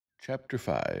Chapter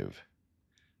 5.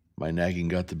 My nagging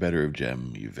got the better of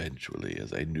Jem eventually,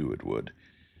 as I knew it would,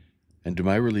 and to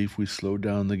my relief we slowed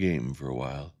down the game for a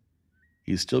while.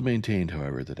 He still maintained,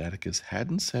 however, that Atticus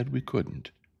hadn't said we couldn't.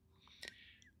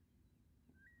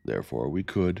 Therefore we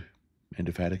could, and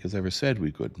if Atticus ever said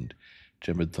we couldn't,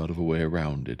 Jem had thought of a way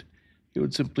around it. He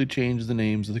would simply change the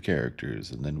names of the characters,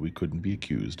 and then we couldn't be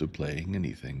accused of playing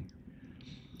anything.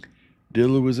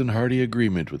 Dill was in hearty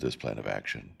agreement with this plan of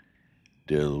action.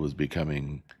 Dill was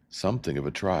becoming something of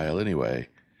a trial anyway.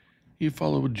 He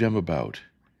followed Jem about.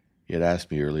 He had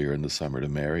asked me earlier in the summer to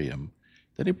marry him.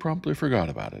 Then he promptly forgot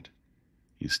about it.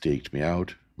 He staked me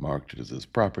out, marked it as his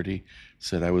property,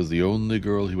 said I was the only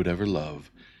girl he would ever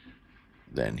love.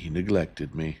 Then he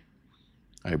neglected me.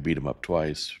 I beat him up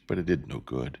twice, but it did no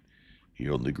good. He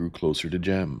only grew closer to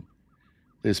Jem.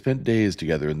 They spent days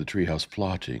together in the treehouse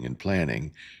plotting and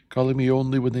planning, calling me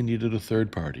only when they needed a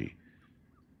third party.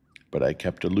 But I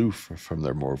kept aloof from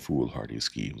their more foolhardy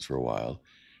schemes for a while,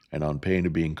 and on pain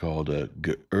of being called a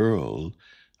girl,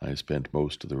 I spent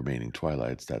most of the remaining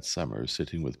twilights that summer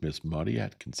sitting with Miss Maudie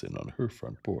Atkinson on her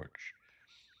front porch.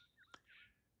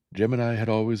 Jem and I had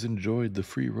always enjoyed the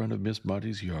free run of Miss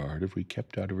Maudie's yard if we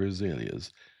kept out of her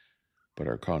azaleas, but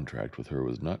our contract with her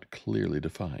was not clearly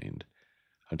defined.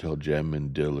 Until Jem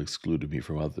and Dill excluded me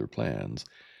from other plans,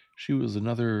 she was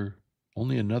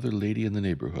only another lady in the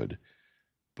neighborhood,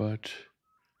 but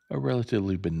a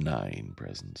relatively benign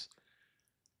presence.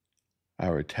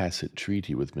 Our tacit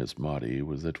treaty with Miss Maudie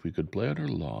was that we could play on her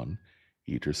lawn,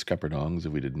 eat her scuppernongs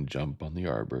if we didn't jump on the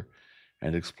arbor,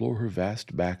 and explore her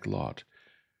vast back lot,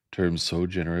 terms so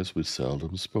generous we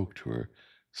seldom spoke to her,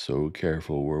 so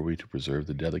careful were we to preserve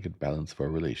the delicate balance of our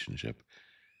relationship.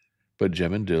 But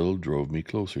Jem and Dill drove me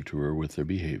closer to her with their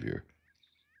behavior.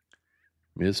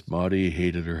 Miss Maudie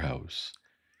hated her house.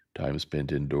 Time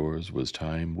spent indoors was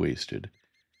time wasted.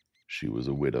 She was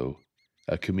a widow,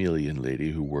 a chameleon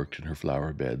lady who worked in her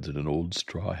flower beds in an old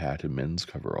straw hat and men's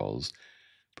coveralls,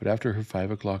 but after her 5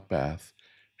 o'clock bath,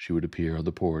 she would appear on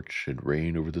the porch and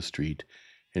reign over the street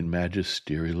in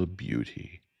magisterial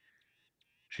beauty.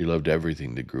 She loved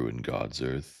everything that grew in God's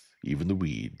earth, even the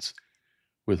weeds,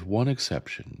 with one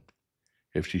exception.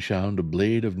 If she found a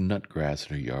blade of nutgrass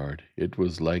in her yard, it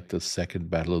was like the Second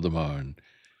Battle of the Marne.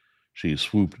 She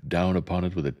swooped down upon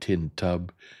it with a tin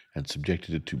tub and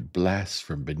subjected it to blasts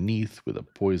from beneath with a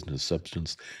poisonous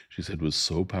substance she said was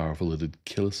so powerful it'd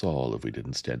kill us all if we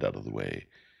didn't stand out of the way.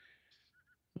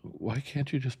 "Why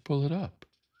can't you just pull it up?"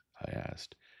 I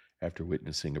asked, after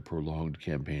witnessing a prolonged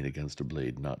campaign against a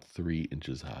blade not 3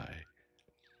 inches high.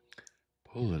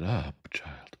 "Pull it up,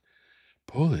 child.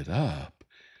 Pull it up."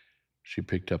 She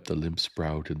picked up the limp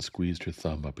sprout and squeezed her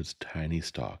thumb up its tiny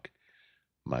stalk.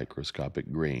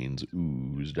 Microscopic grains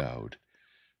oozed out.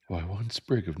 "Why, one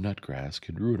sprig of nutgrass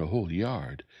can ruin a whole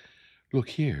yard. Look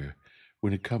here.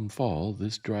 When it come fall,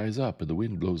 this dries up and the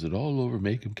wind blows it all over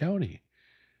Maycomb County."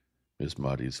 Miss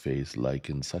Maudie's face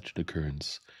likened such an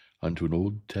occurrence unto an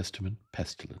Old Testament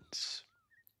pestilence.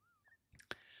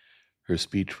 Her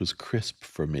speech was crisp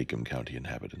for a Maycomb County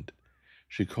inhabitant.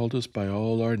 She called us by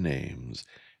all our names,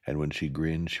 and when she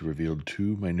grinned she revealed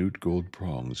 2 minute gold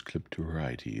prongs clipped to her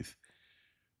eye teeth.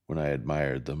 When I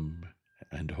admired them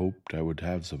and hoped I would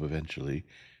have some eventually,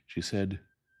 she said,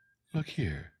 "Look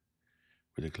here."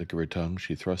 With a click of her tongue,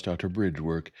 she thrust out her bridge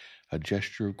work, a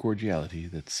gesture of cordiality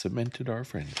that cemented our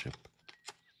friendship.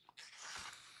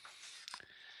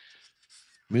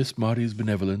 Miss Maudie's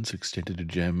benevolence extended to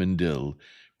Jem and Dill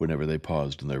whenever they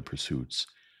paused in their pursuits.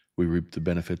 We reaped the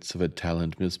benefits of a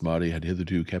talent Miss Maudie had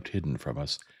hitherto kept hidden from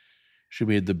us. She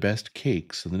made the best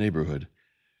cakes in the neighborhood.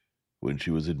 When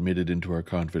she was admitted into our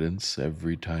confidence,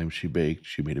 every time she baked,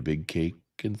 she made a big cake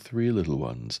and 3 little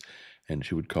ones, and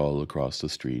she would call across the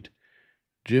street,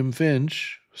 "Jim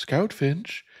Finch, Scout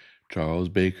Finch, Charles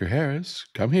Baker Harris,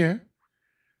 come here."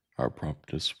 Our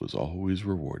promptness was always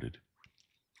rewarded.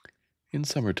 In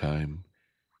summertime,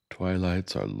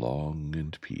 twilights are long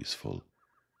and peaceful.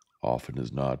 Often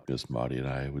as not, Miss Maudie and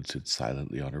I would sit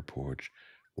silently on her porch,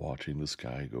 watching the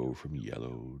sky go from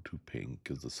yellow to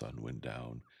pink as the sun went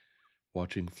down,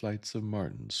 watching flights of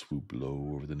martins swoop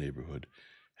low over the neighborhood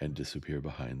and disappear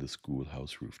behind the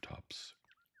schoolhouse rooftops.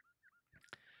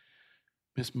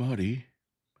 "Miss Maudie,"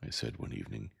 I said one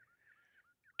evening,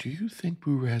 "do you think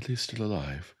Boo Radley's still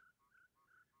alive?"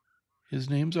 "His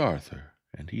name's Arthur,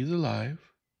 and he's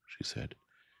alive," she said.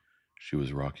 She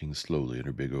was rocking slowly in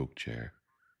her big oak chair.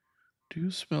 "Do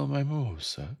you smell my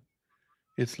mimosa?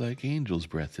 It's like angel's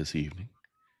breath this evening."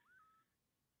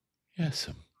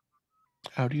 "Yes'm.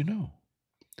 How do you know?"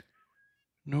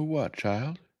 "Know what,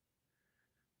 child?"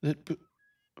 "That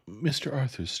Mr.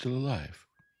 Arthur's still alive."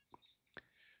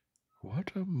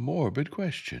 What a morbid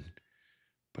question.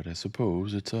 But I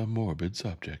suppose it's a morbid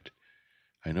subject.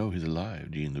 I know he's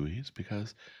alive, Jean Louise,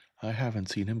 because I haven't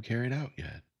seen him carried out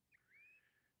yet.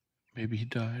 Maybe he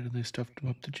died and they stuffed him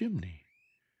up the chimney.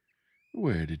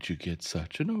 Where did you get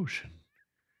such a notion?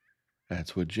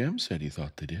 That's what Jem said he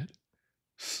thought they did.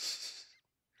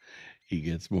 He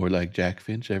gets more like Jack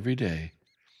Finch every day.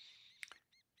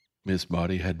 Miss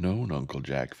Maudie had known Uncle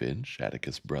Jack Finch,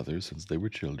 Atticus' brother, since they were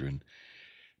children.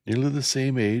 Nearly the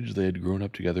same age, they had grown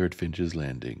up together at Finch's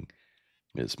Landing.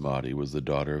 Miss Maudie was the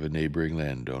daughter of a neighboring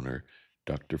landowner,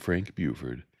 Dr. Frank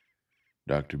Buford.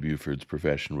 Dr. Buford's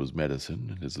profession was medicine,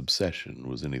 and his obsession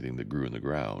was anything that grew in the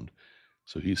ground,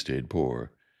 so he stayed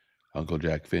poor. Uncle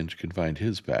Jack Finch confined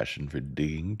his passion for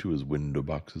digging to his window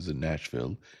boxes in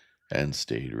Nashville and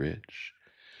stayed rich.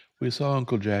 We saw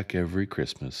Uncle Jack every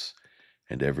Christmas,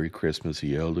 and every Christmas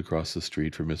he yelled across the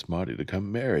street for Miss Maudie to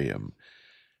come marry him.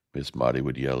 Miss Maudie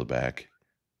would yell back,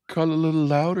 "Call a little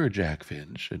louder, Jack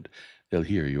Finch, and they'll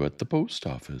hear you at the post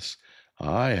office.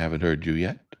 I haven't heard you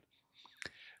yet."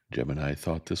 Jem and I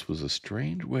thought this was a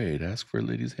strange way to ask for a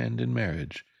lady's hand in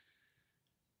marriage.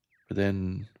 But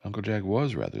then Uncle Jack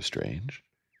was rather strange.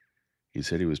 He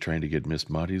said he was trying to get Miss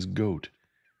Maudie's goat,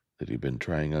 that he'd been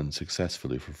trying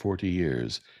unsuccessfully for 40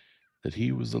 years, that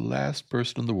he was the last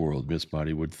person in the world Miss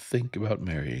Maudie would think about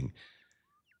marrying,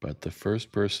 but the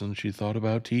first person she thought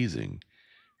about teasing,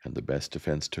 and the best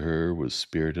defense to her was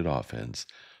spirited offense,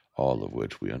 all of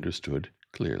which we understood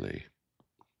clearly.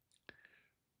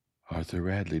 "Arthur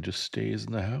Radley just stays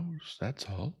in the house, that's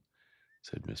all,"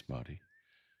 said Miss Maudie.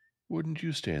 "Wouldn't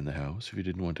you stay in the house if you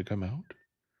didn't want to come out?"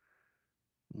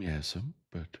 "Yes'm,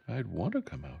 but I'd want to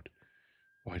come out.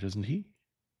 Why doesn't he?"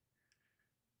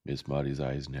 Miss Maudie's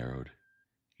eyes narrowed.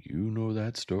 "You know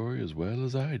that story as well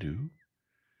as I do."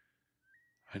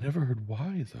 "I never heard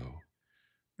why, though.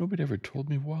 Nobody ever told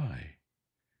me why."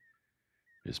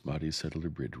 Miss Maudie settled her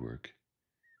bridge work.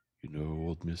 "You know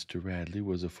old Mr. Radley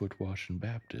was a foot-washing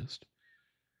Baptist.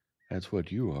 That's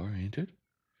what you are, ain't it?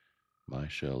 My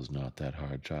shell's not that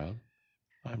hard, child.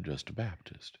 I'm just a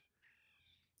Baptist."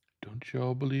 "Don't you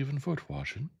all believe in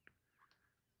foot-washing?"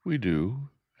 "We do,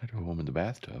 at home in the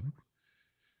bathtub."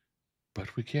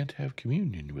 "But we can't have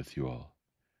communion with you all."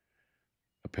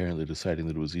 Apparently deciding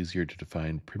that it was easier to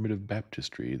define primitive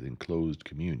baptistry than closed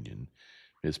communion,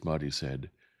 Miss Maudie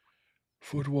said,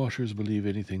 "Foot washers believe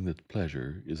anything that's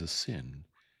pleasure is a sin.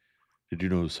 Did you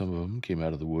know some of 'em came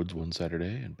out of the woods one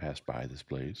Saturday and passed by this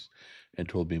place and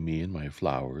told me and my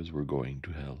flowers were going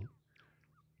to hell?"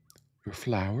 "Your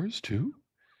flowers, too?"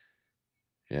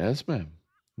 "Yes, ma'am.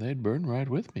 They'd burn right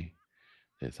with me.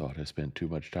 They thought I spent too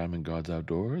much time in God's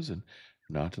outdoors and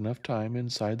not enough time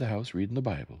inside the house reading the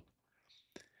Bible."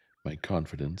 My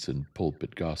confidence in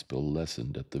pulpit gospel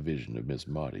lessened at the vision of Miss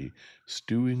Maudie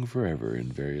stewing forever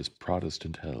in various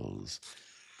Protestant hells.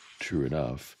 True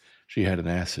enough, she had an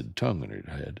acid tongue in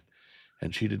her head,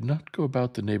 and she did not go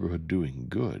about the neighborhood doing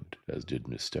good, as did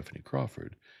Miss Stephanie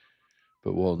Crawford.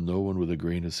 But while no one with a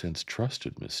grain of sense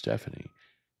trusted Miss Stephanie,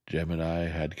 Jem and I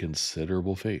had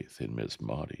considerable faith in Miss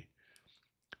Maudie.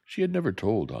 She had never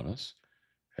told on us,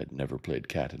 had never played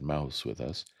cat and mouse with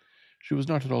us. She was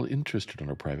not at all interested in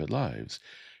our private lives.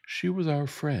 She was our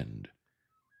friend.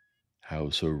 How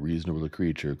so reasonable a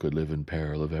creature could live in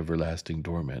peril of everlasting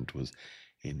torment was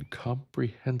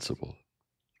incomprehensible.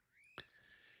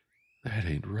 "That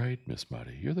ain't right, Miss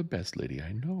Maudie. You're the best lady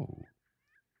I know."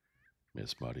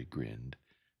 Miss Maudie grinned.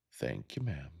 "Thank you,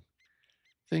 ma'am.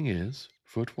 Thing is,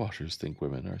 foot washers think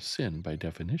women are sin by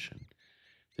definition.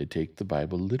 They take the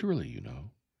Bible literally, you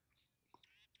know."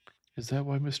 "Is that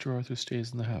why Mr. Arthur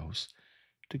stays in the house?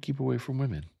 To keep away from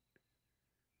women?"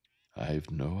 "I've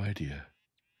no idea.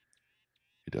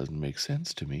 It doesn't make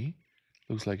sense to me.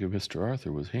 Looks like if Mr.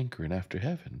 Arthur was hankering after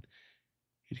heaven,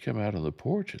 he'd come out on the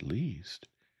porch at least.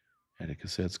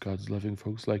 Atticus says God's loving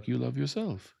folks like you love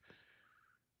yourself."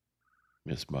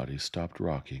 Miss Maudie stopped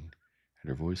rocking, and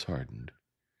her voice hardened.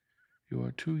 "You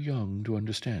are too young to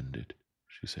understand it,"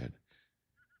 she said.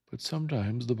 "But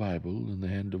sometimes the Bible in the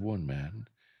hand of one man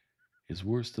is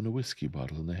worse than a whiskey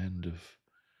bottle in the hand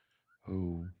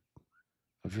oh,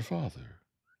 of your father."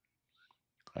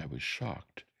 I was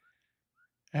shocked.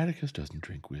 "Atticus doesn't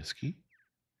drink whiskey.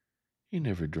 He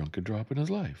never drunk a drop in his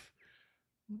life.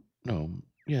 No,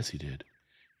 yes, he did.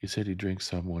 He said he drank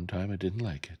some one time and didn't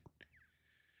like it."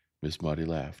 Miss Maudie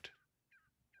laughed.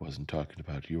 "Wasn't talking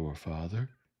about your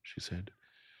father," she said.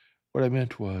 "What I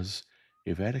meant was,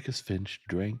 if Atticus Finch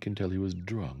drank until he was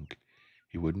drunk,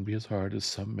 he wouldn't be as hard as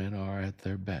some men are at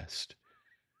their best.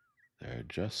 There are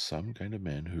just some kind of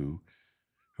men who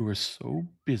are so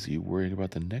busy worrying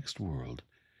about the next world,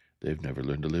 They've never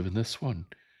learned to live in this one,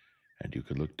 and you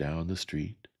could look down the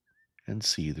street and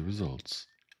see the results.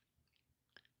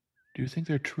 Do you think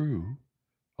they're true,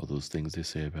 all those things they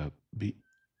say about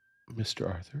Mr.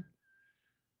 Arthur?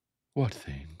 What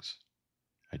things?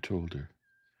 I told her.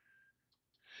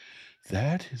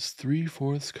 That is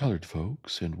 3/4 colored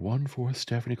folks and 1/4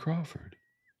 Stephanie Crawford,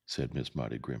 said Miss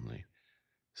Maudie grimly.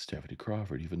 Stephanie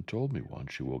Crawford even told me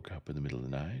once she woke up in the middle of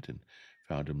the night and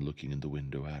found him looking in the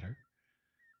window at her.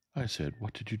 I said,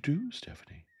 "What did you do,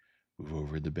 Stephanie? Move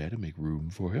over in the bed and make room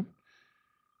for him?"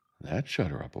 That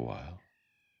shut her up a while.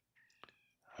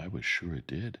 I was sure it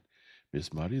did.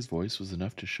 Miss Maudie's voice was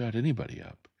enough to shut anybody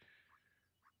up.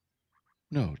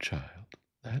 No, child,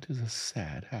 that is a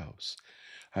sad house.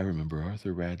 I remember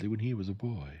Arthur Radley when he was a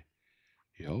boy.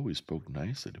 He always spoke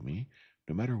nicely to me,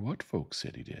 no matter what folks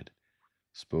said he did.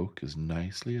 Spoke as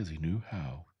nicely as he knew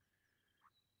how.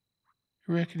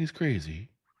 You reckon he's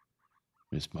crazy?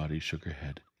 Miss Maudie shook her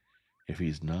head. If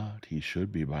he's not, he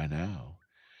should be by now.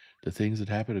 The things that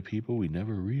happen to people we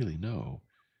never really know.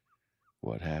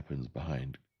 What happens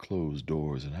behind closed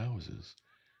doors in houses?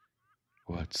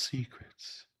 What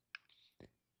secrets?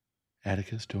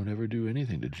 Atticus don't ever do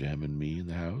anything to Jem and me in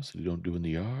the house that he don't do in the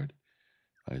yard,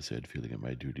 I said, feeling it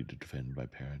my duty to defend my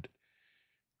parent.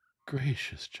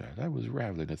 Gracious, child, I was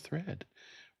raveling a thread.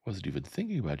 Wasn't even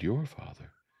thinking about your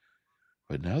father.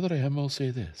 But now that I am, I'll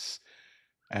say this.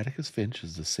 Atticus Finch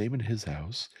is the same in his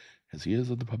house as he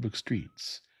is on the public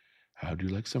streets. How'd you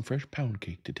like some fresh pound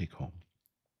cake to take home?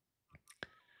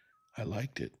 I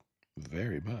liked it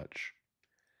very much.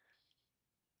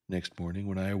 Next morning,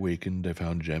 when I awakened, I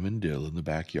found Jem and Dill in the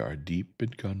backyard, deep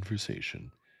in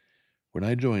conversation. When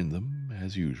I joined them,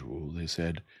 as usual, they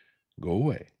said, "Go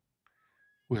away."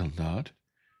 "Will not.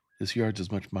 This yard's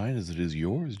as much mine as it is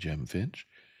yours, Jem Finch.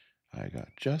 I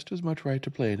got just as much right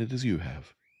to play in it as you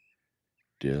have."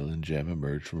 Dill and Jem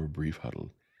emerged from a brief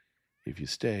huddle. "If you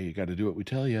stay, you got to do what we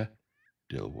tell you,"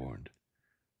 Dill warned.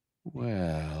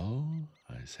 "Well,"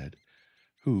 I said,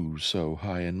 "who's so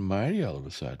high and mighty all of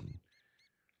a sudden?"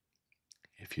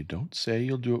 "If you don't say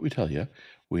you'll do what we tell you,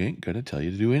 we ain't going to tell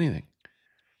you to do anything,"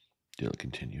 Dill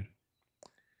continued.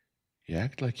 "You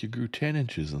act like you grew 10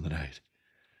 inches in the night.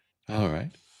 All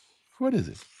right, what is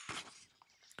it?"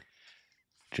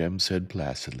 Jem said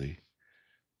placidly,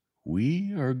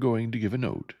 "We are going to give a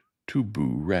note to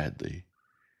Boo Radley."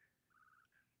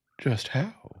 Just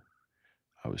how?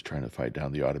 I was trying to fight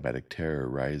down the automatic terror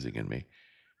rising in me.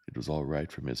 It was all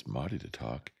right for Miss Maudie to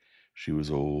talk. She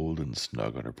was old and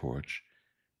snug on her porch.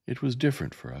 It was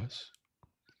different for us.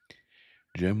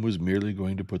 Jem was merely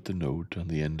going to put the note on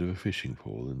the end of a fishing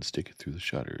pole and stick it through the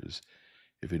shutters.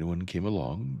 If anyone came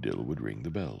along, Dill would ring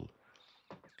the bell.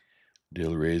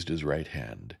 Dill raised his right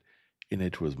hand. In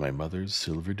it was my mother's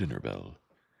silver dinner bell.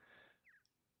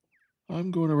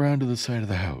 "I'm going around to the side of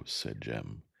the house," said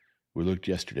Jem. "We looked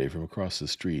yesterday from across the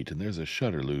street, and there's a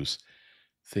shutter loose.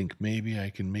 Think maybe I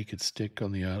can make it stick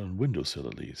on the windowsill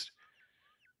at least."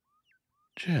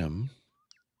 "Jem,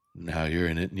 now you're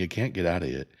in it, and you can't get out of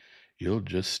it. You'll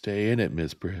just stay in it,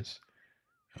 Miss Briss."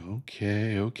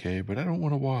 Okay, but I don't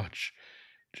want to watch.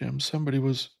 Jem, somebody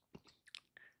was—"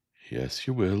 "Yes,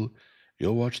 you will.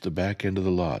 You'll watch the back end of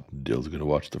the lot. Dill's going to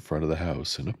watch the front of the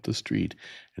house and up the street,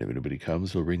 and if anybody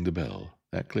comes, he'll ring the bell.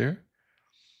 That clear?"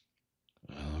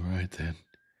 "All right, then.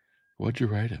 What'd you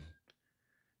write him?"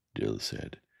 Dill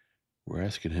said, "We're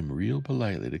asking him real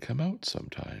politely to come out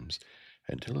sometimes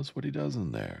and tell us what he does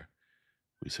in there.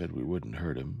 We said we wouldn't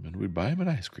hurt him, and we'd buy him an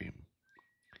ice cream."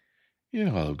 "You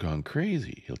all have gone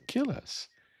crazy. He'll kill us,"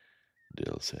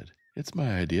 Dill said. "It's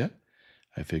my idea.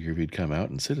 I figure if he'd come out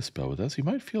and sit a spell with us, he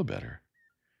might feel better."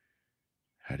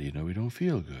 "How do you know he don't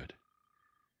feel good?"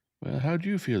 "Well, how'd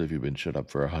you feel if you'd been shut up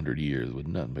for 100 years with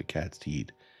nothing but cats to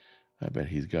eat? I bet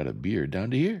he's got a beard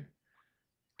down to here."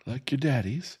 "Like your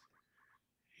daddy's?"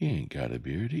 "He ain't got a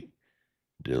beard.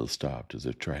 Dill stopped as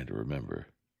if trying to remember.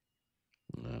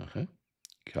 "Uh-huh.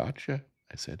 Gotcha,"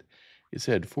 I said. "You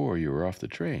said 'fore you were off the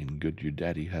train, good your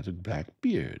daddy had a black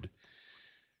beard."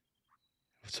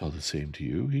 "If it's all the same to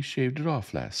you, he shaved it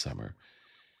off last summer."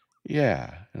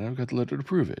 "Yeah, and I've got the letter to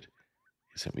prove it.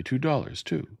 He sent me $2,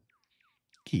 too."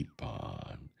 "Keep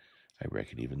on. I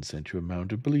reckon he even sent you a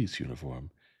mounted police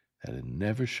uniform. That it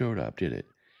never showed up, did it?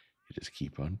 You just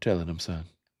keep on telling him, son."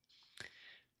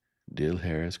 Dill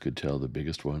Harris could tell the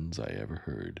biggest ones I ever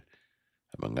heard.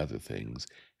 Among other things,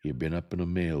 he had been up in a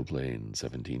mail plane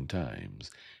 17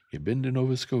 times. He had been to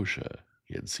Nova Scotia.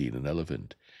 He had seen an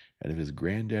elephant. And if his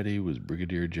granddaddy was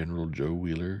Brigadier General Joe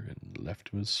Wheeler and left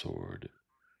him his sword.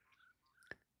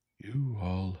 "You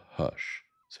all hush,"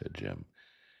 said Jem.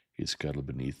 He scuttled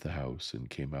beneath the house and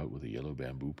came out with a yellow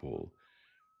bamboo pole.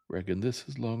 Reckon this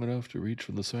is long enough to reach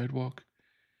from the sidewalk?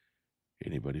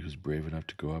 Anybody who's brave enough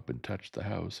to go up and touch the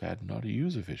house hadn't ought to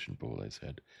use a fishing pole, I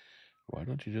said. Why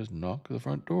don't you just knock the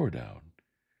front door down?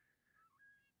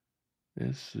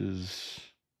 This is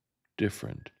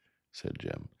different, said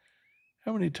Jem.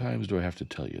 How many times do I have to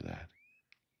tell you that?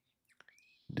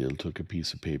 Dill took a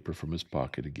piece of paper from his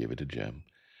pocket and gave it to Jem.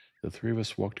 The three of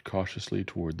us walked cautiously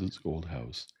toward the old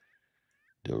house.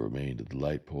 Dill remained at the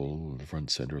light pole in the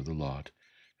front center of the lot,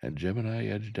 and Jem and I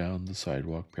edged down the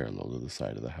sidewalk parallel to the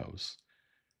side of the house.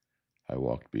 I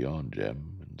walked beyond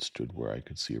Jem and stood where I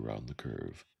could see around the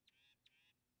curve.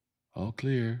 All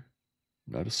clear.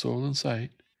 Not a soul in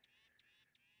sight.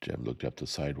 Jem looked up the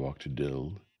sidewalk to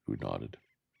Dill, who nodded.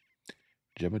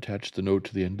 Jem attached the note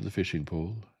to the end of the fishing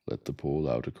pole, let the pole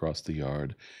out across the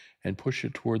yard, and pushed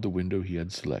it toward the window he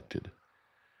had selected.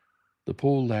 The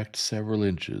pole lacked several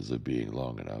inches of being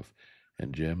long enough,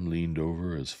 and Jem leaned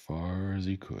over as far as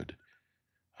he could.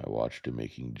 I watched him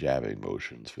making jabbing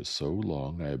motions for so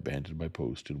long I abandoned my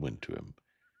post and went to him.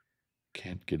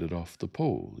 Can't get it off the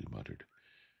pole, he muttered.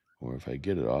 Or if I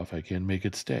get it off, I can make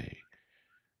it stay.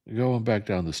 Go on back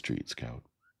down the street, Scout.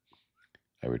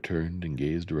 I returned and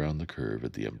gazed around the curve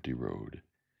at the empty road.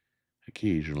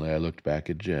 Occasionally I looked back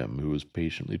at Jem, who was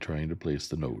patiently trying to place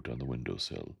the note on the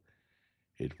windowsill.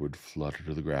 It would flutter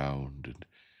to the ground, and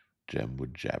Jem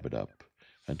would jab it up,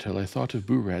 until I thought if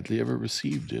Boo Radley ever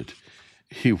received it,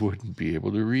 he wouldn't be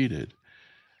able to read it.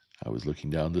 I was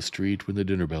looking down the street when the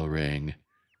dinner bell rang.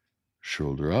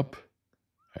 Shoulder up,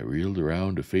 I reeled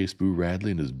around to face Boo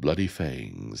Radley and his bloody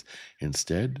fangs.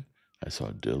 Instead, I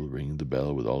saw Dill ringing the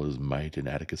bell with all his might in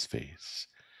Atticus' face.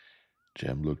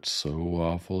 Jem looked so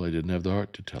awful I didn't have the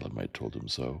heart to tell him I'd told him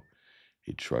so.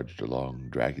 He trudged along,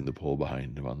 dragging the pole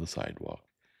behind him on the sidewalk.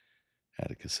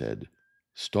 Atticus said,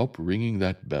 Stop ringing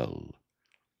that bell.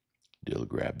 Dill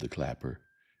grabbed the clapper.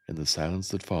 In the silence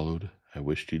that followed, I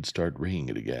wished he'd start ringing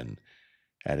it again.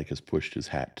 Atticus pushed his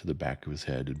hat to the back of his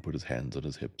head and put his hands on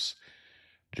his hips.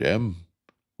 Jem,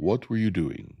 what were you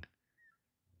doing?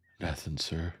 Nothing,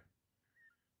 sir.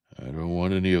 I don't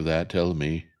want any of that. Tell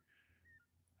me.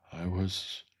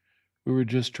 We were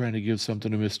just trying to give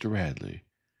something to Mr. Radley.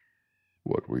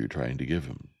 What were you trying to give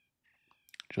him?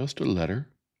 Just a letter.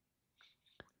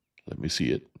 Let me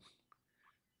see it.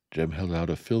 Jem held out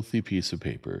a filthy piece of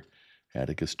paper.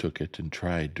 Atticus took it and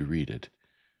tried to read it.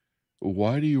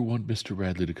 Why do you want Mr.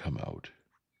 Radley to come out?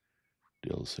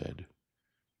 Dill said.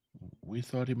 We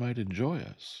thought he might enjoy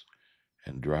us,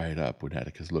 and dried up when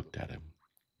Atticus looked at him.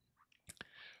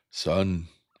 Son,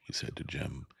 he said to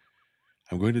Jem,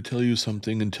 I'm going to tell you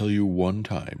something and tell you one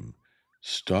time.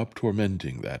 Stop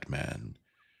tormenting that man.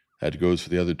 That goes for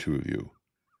the other two of you.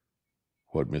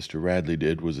 What Mr. Radley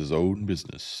did was his own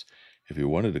business. If he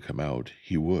wanted to come out,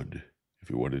 he would. If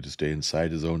he wanted to stay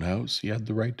inside his own house, he had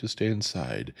the right to stay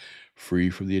inside, free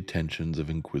from the attentions of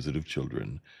inquisitive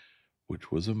children,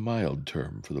 which was a mild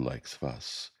term for the likes of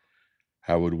us.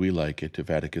 How would we like it if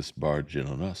Atticus barged in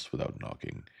on us without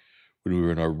knocking, when we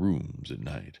were in our rooms at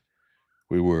night?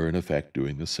 We were, in effect,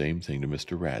 doing the same thing to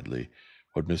Mr. Radley.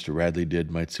 What Mr. Radley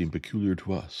did might seem peculiar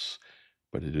to us,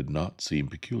 but it did not seem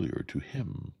peculiar to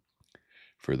him.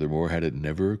 Furthermore, had it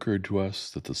never occurred to us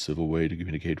that the civil way to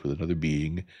communicate with another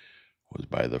being was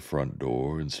by the front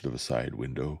door instead of a side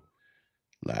window?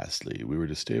 Lastly, we were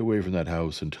to stay away from that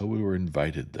house until we were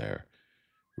invited there.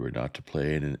 We were not to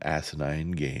play in an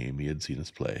asinine game he had seen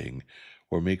us playing,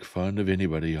 or make fun of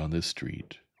anybody on this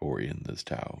street or in this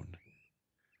town.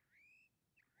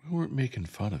 We weren't making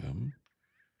fun of him.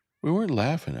 We weren't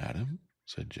laughing at him,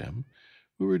 said Jem.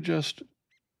 We were just...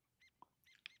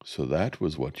 So that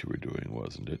was what you were doing,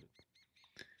 wasn't it?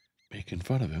 Making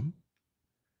fun of him?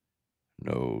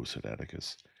 No, said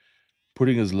Atticus,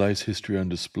 putting his life's history on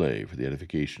display for the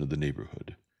edification of the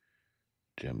neighborhood.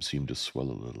 Jem seemed to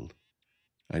swell a little.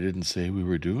 I didn't say we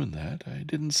were doing that. I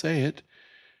didn't say it.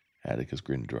 Atticus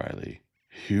grinned dryly.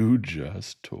 You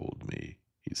just told me,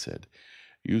 he said.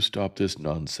 You stop this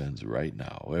nonsense right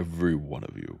now, every one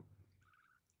of you.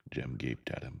 Jem gaped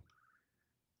at him.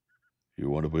 You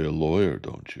want to be a lawyer,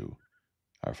 don't you?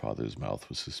 Our father's mouth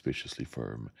was suspiciously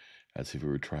firm, as if he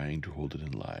were trying to hold it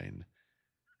in line.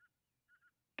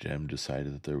 Jem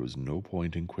decided that there was no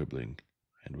point in quibbling,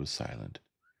 and was silent.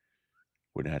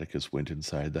 When Atticus went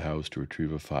inside the house to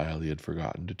retrieve a file he had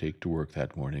forgotten to take to work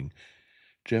that morning,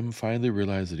 Jem finally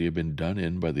realized that he had been done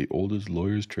in by the oldest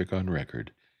lawyer's trick on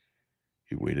record.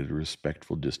 He waited a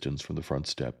respectful distance from the front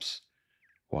steps,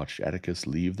 watched Atticus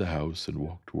leave the house, and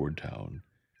walk toward town.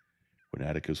 When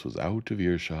Atticus was out of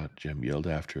earshot, Jem yelled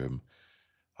after him,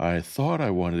 I thought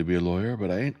I wanted to be a lawyer,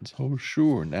 but I ain't so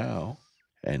sure now.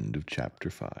 End of chapter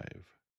 5.